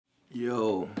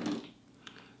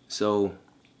So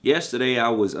yesterday I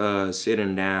was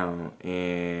sitting down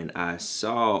and I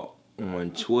saw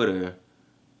on Twitter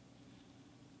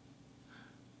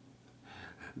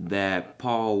that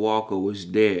Paul Walker was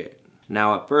dead.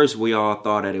 Now at first we all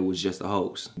thought that it was just a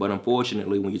hoax, but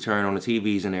unfortunately when you turn on the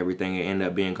TVs and everything, it ended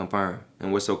up being confirmed.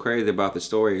 And what's so crazy about the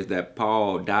story is that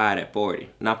Paul died at 40.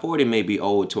 Now 40 may be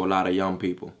old to a lot of young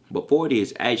people, but 40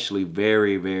 is actually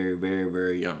very, very, very,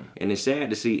 very young. And it's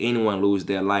sad to see anyone lose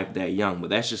their life that young,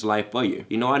 but that's just life for you.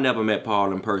 You know, I never met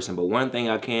Paul in person, but one thing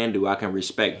I can do, I can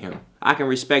respect him. I can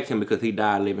respect him because he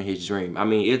died living his dream. I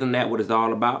mean, isn't that what it's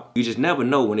all about? You just never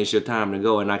know when it's your time to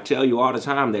go. And I tell you all the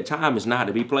time that time is not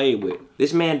to be played with.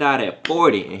 This man died at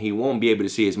 40 and he won't be able to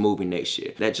see his movie next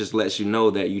year. That just lets you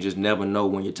know that you just never know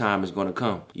when your time is going to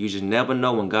come. You just never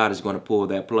know when God is going to pull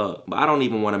that plug. But I don't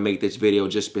even want to make this video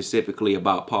just specifically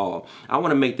about Paul. I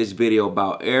want to make this video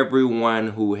about everyone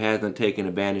who hasn't taken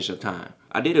advantage of time.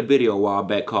 I did a video a while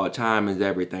back called Time is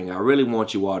Everything. I really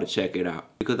want you all to check it out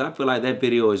because I feel like that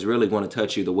video is really going to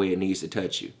touch you the way it needs to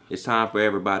touch you. It's time for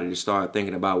everybody to start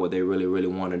thinking about what they really, really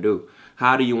want to do.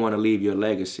 How do you want to leave your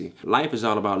legacy? Life is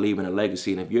all about leaving a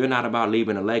legacy, and if you're not about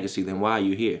leaving a legacy, then why are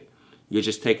you here? You're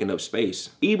just taking up space.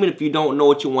 Even if you don't know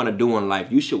what you want to do in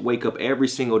life, you should wake up every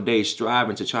single day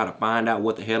striving to try to find out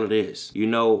what the hell it is. You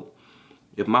know,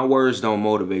 if my words don't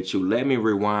motivate you, let me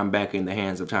rewind back in the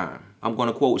hands of time. I'm going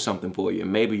to quote something for you,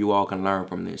 and maybe you all can learn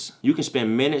from this. You can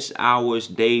spend minutes, hours,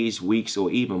 days, weeks, or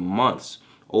even months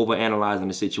overanalyzing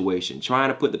the situation, trying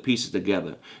to put the pieces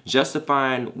together,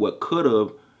 justifying what could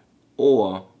have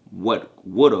or what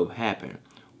would have happened.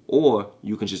 Or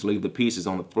you can just leave the pieces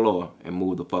on the floor and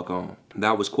move the fuck on.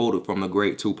 That was quoted from the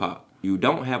great Tupac. You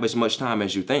don't have as much time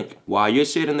as you think. While you're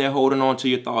sitting there holding on to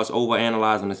your thoughts,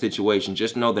 overanalyzing the situation,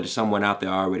 just know that there's someone out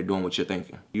there already doing what you're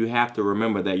thinking. You have to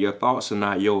remember that your thoughts are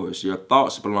not yours. Your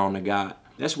thoughts belong to God.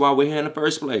 That's why we're here in the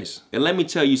first place. And let me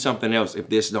tell you something else if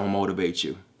this don't motivate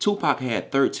you. Tupac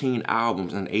had 13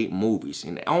 albums and 8 movies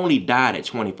and only died at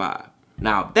 25.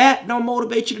 Now if that don't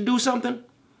motivate you to do something,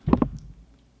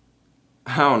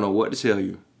 I don't know what to tell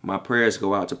you. My prayers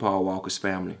go out to Paul Walker's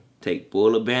family. Take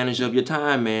full advantage of your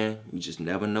time, man. You just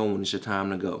never know when it's your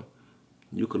time to go.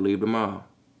 You could leave tomorrow.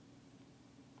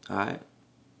 Alright?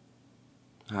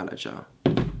 Holla at y'all.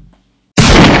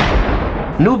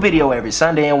 New video every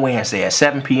Sunday and Wednesday at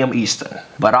 7 p.m. Eastern.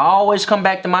 But I always come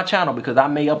back to my channel because I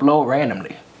may upload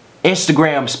randomly.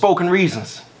 Instagram, Spoken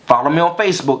Reasons. Follow me on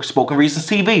Facebook, Spoken Reasons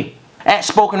TV. At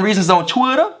Spoken Reasons on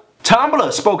Twitter.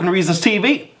 Tumblr, Spoken Reasons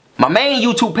TV. My main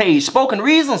YouTube page, Spoken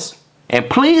Reasons. And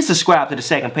please subscribe to the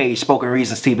second page, Spoken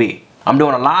Reasons TV. I'm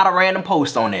doing a lot of random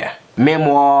posts on there.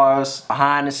 Memoirs,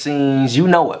 behind the scenes, you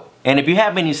know it. And if you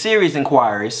have any serious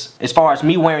inquiries, as far as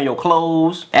me wearing your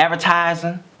clothes,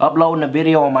 advertising, uploading a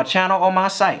video on my channel or my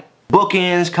site,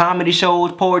 bookings, comedy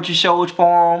shows, poetry shows,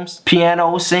 forums,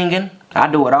 piano, singing,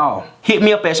 I do it all. Hit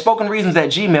me up at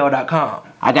spokenreasons@gmail.com.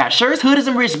 I got shirts, hoodies,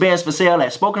 and wristbands for sale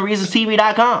at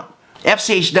SpokenReasonsTV.com.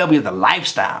 FCHW, the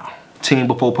lifestyle. Team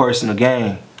before personal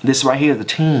gain. This right here is a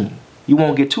team. You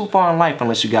won't get too far in life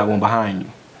unless you got one behind you.